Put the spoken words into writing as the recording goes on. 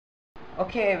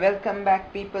Okay, welcome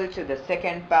back people to the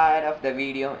second part of the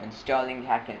video installing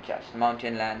Hackintosh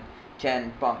Mountain Lion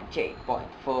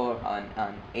 10.8.4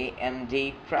 on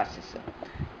AMD processor.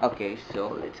 Okay, so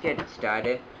let's get it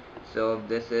started. So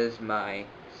this is my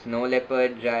Snow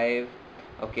Leopard drive.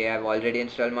 Okay, I've already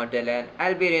installed Mountain Lion.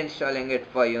 I'll be reinstalling it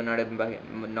for you,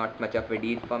 not much of a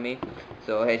deal for me.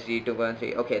 So HD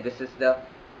 2.3. Okay, this is the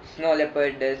Snow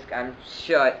Leopard disk. I'm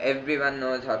sure everyone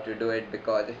knows how to do it,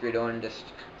 because if you don't just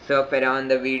surf around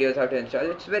the videos how to install,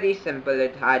 it's very simple.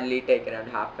 It hardly take around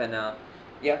half an hour.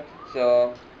 Yeah,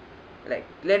 so like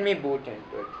let me boot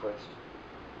into it first.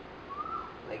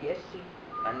 Like yes, see,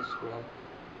 unscroll.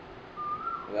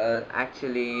 Well,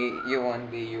 actually you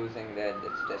won't be using that.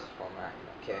 That's just for mine.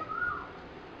 Okay.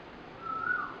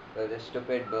 Well, the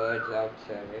stupid birds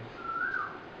outside.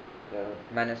 The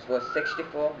minus was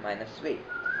 64 minus V.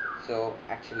 So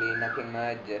actually nothing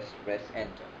much, just press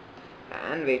enter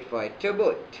and wait for it to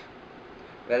boot.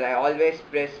 Well, I always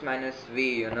press minus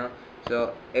V.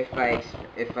 So if I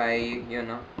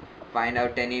find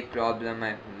out any problem,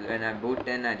 when I boot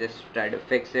in, I just try to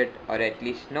fix it, or at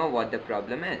least know what the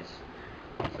problem is.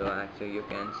 So actually you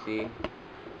can see,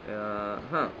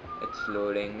 it's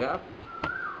loading up.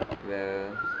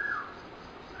 Well,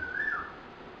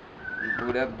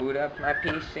 boot up my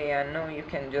PC. I know you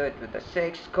can do it with the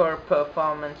 6-core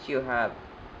performance you have.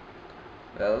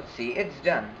 Well, see, it's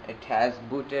done. It has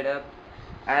booted up,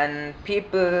 and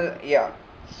people, yeah.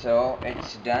 So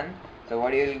it's done. So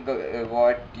what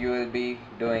you will be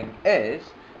doing is,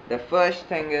 the first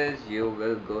thing is you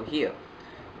will go here.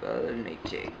 Well, let me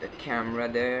take the camera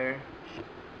there.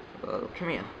 Well, come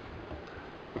here.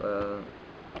 Well,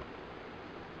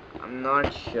 I'm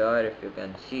not sure if you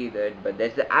can see that, but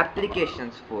there's the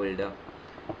applications folder.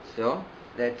 So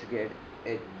let's get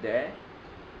it there.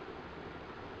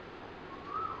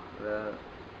 Well,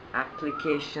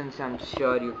 applications, I'm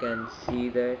sure you can see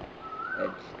that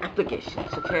it's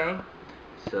applications. Okay,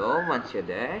 so once you're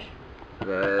there,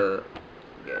 well,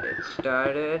 get it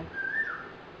started.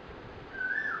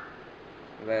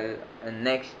 Well, the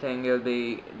next thing you'll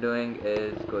be doing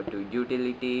is go to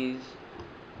utilities.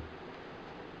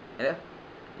 Yeah,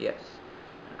 yes,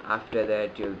 after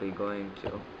that you'll be going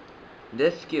to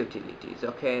disk utilities.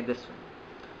 Okay, this one.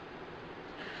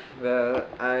 Well,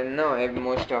 I know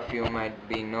most of you might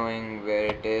be knowing where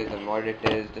it is and what it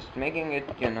is, just making it,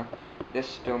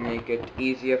 just to make it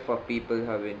easier for people who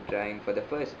have been trying for the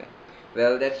first time.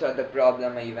 Well, that's what the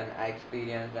problem I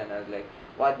experienced, and I was like,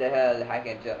 what the hell, I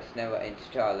can just never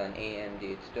install an AMD,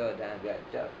 it's so damn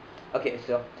tough. Okay,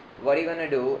 so what you're gonna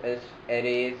do is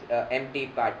erase empty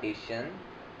partition.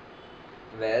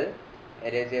 Well,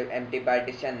 it is a empty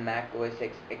partition Mac OS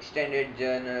extended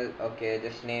journal. Okay,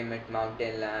 just name it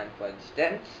Mountain Lion for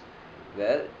instance.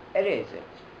 Well, erase it.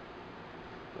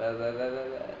 Well,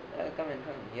 come in,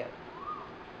 yeah.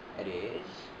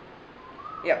 Erase.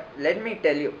 Yeah, let me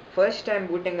tell you, first time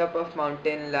booting up of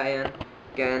Mountain Lion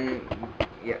can,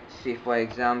 yeah, see for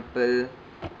example,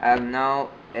 I have now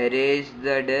erased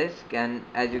the disk, and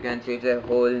as you can see, it's a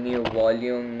whole new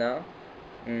volume now.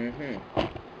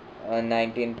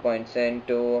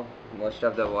 19.72, most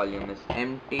of the volume is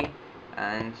empty.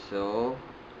 And so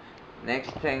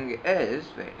next thing is,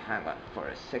 wait, hang on for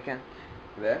a second.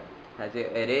 Well, as you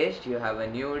erased, you have a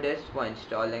new disk for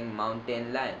installing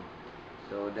Mountain Lion.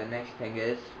 So the next thing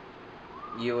is,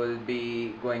 you will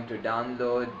be going to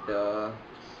download the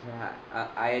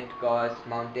Hackintosh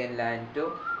Mountain Lion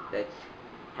 2. That's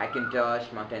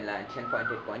Hackintosh Mountain Lion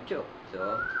 10.8.2.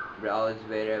 So browse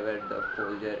wherever the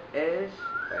folder is.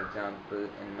 For example,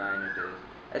 in mine it is.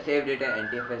 I saved it in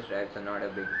NTFS drive, so not a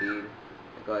big deal,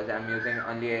 because I'm using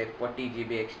only a 40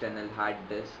 GB external hard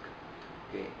disk.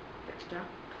 Okay, desktop.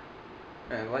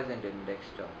 No, it wasn't in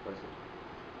desktop, was it?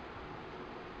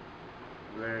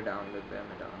 Where downloads.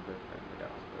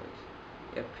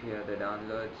 Yep, here the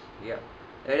downloads. Yep,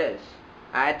 it is.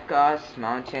 Hackintosh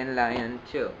Mountain Lion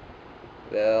 2.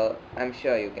 Well, I'm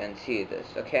sure you can see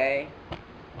this, okay?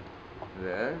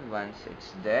 Well, once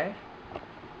it's there,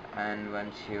 and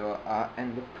once you are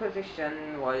in the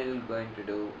position, what you're going to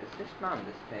do is just mount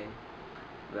this thing.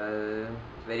 Well,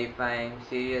 verifying,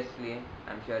 seriously,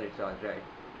 I'm sure it's alright.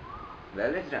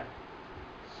 Well, it's done.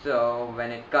 So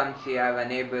when it comes here, I've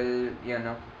enabled,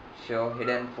 show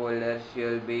hidden folders.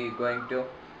 You'll be going to,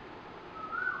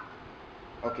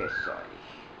 okay, sorry.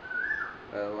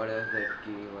 What is that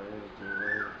key? What is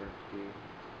that key?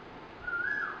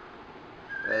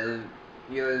 Well,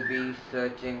 you'll be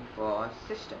searching for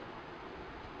system.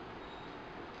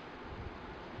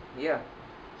 Yeah,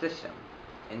 system.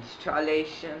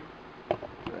 Installation.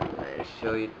 Well, I'll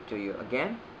show it to you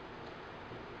again.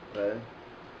 Well,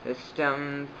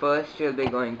 System, first you'll be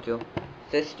going to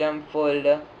system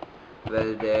folder.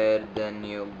 Well, there, then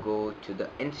you go to the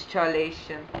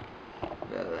installation.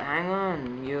 Well, hang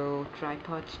on, you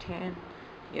tripod stand.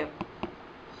 Yep.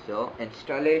 So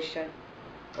installation,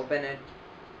 open it,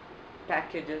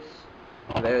 packages.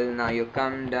 Well, now you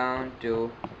come down to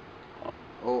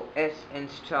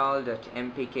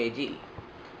osinstall.mpkg.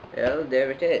 Well,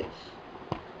 there it is.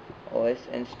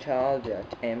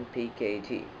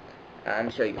 osinstall.mpkg. I'm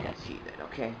sure you can see that.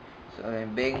 Okay. So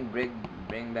bring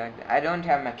back. I don't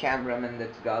have my cameraman.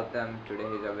 That's Gautam. Today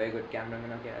he's a very good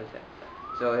cameraman. Okay, I'll say.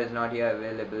 So he's not here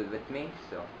available with me.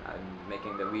 So I'm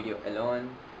making the video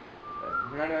alone.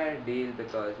 Not a deal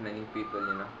because many people,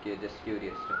 you're just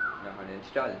curious to know how to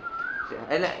install it. So,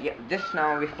 yeah, just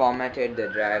now we formatted the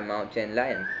drive mountain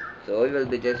lion. So we will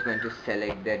be just going to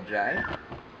select that drive.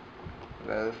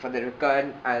 Well, for the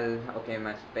record, okay,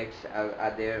 my specs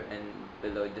are there in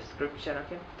below description.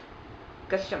 Okay,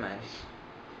 customize.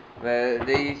 Well,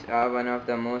 these are one of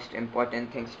the most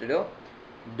important things to do.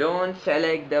 Don't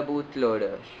select the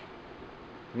bootloaders.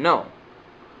 No.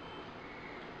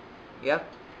 Yep.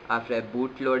 After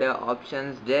bootloader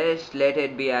options, just let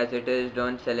it be as it is.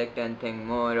 Don't select anything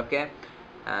more. Okay.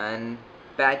 And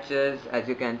patches, as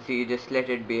you can see, just let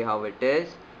it be how it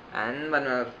is. And one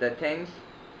of the things,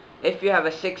 if you have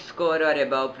a 6 core or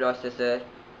above processor,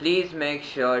 please make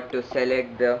sure to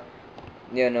select the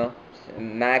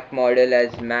Mac model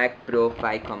as Mac Pro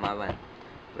 5,1.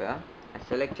 Well, I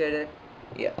selected it.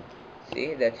 Yeah,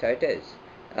 see, that's how it is.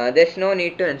 There's no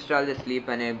need to install the sleep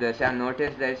enablers. I've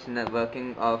noticed there's no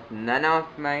working of none of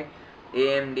my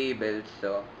AMD builds,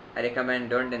 so I recommend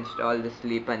don't install the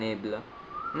sleep enabler.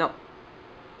 No.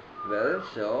 Well,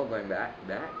 so going back.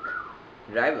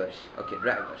 Drivers. Okay,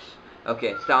 drivers.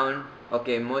 Okay, sound.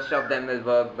 Okay, most of them will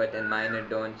work, but in mine it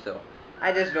don't. So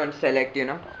I just don't select.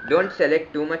 Don't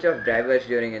select too much of drivers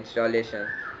during installation.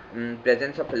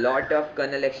 Presence of a lot of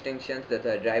kernel extensions that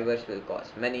the drivers will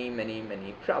cause many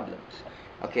problems.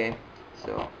 Okay,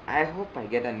 so I hope I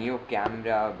get a new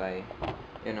camera by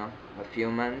a few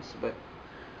months, but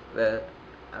well,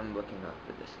 I'm working out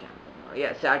with this camera now.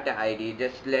 Yeah, SATA ID.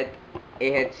 Just let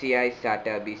AHCI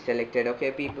SATA be selected.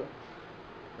 Okay, people.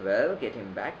 Well,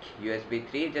 getting back, USB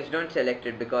 3, just don't select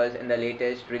it because in the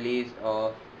latest release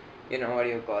of, what do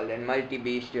you call it,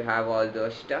 multi-beast, you have all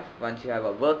those stuff. Once you have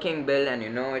a working build and you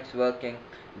know it's working,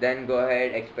 then go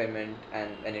ahead, experiment,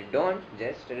 and when it don't,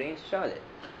 just reinstall it.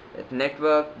 With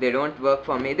network, they don't work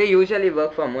for me. They usually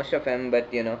work for most of them,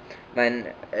 but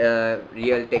when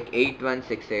Realtek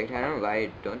 8168, I don't know why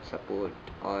it don't support,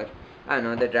 or I don't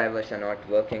know, the drivers are not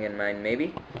working in mine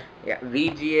maybe. Yeah,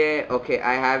 VGA, okay,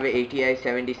 I have a ATI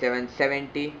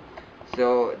 7770.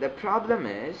 So the problem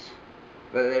is,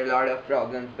 well, there are a lot of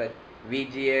problems, but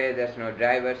VGA, there's no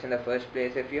drivers in the first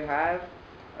place. If you have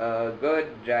a good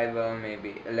driver,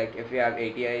 maybe like if you have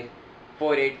ATI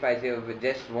 4850, we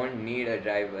just won't need a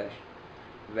driver.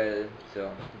 Well,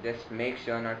 so just make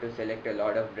sure not to select a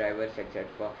lot of drivers except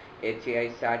for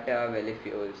HCI SATA. Well, if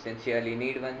you sincerely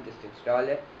need one, just install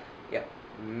it. Yeah,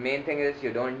 main thing is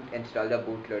you don't install the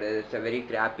bootloader. It's a very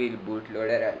crappy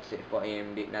bootloader, I'll say, for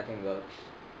AMD. Nothing works.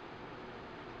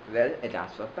 Well, it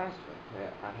asks for password.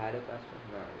 Yeah, I had a password.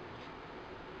 No.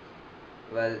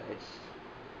 Well, it's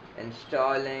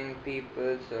installing,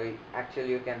 people, so actually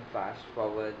you can fast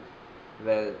forward.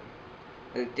 Well,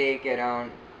 it'll take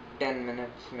around 10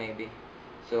 minutes maybe.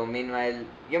 So meanwhile,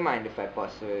 you mind if I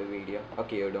pause the video?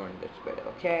 Okay, you don't, that's better.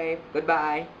 Okay,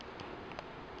 goodbye.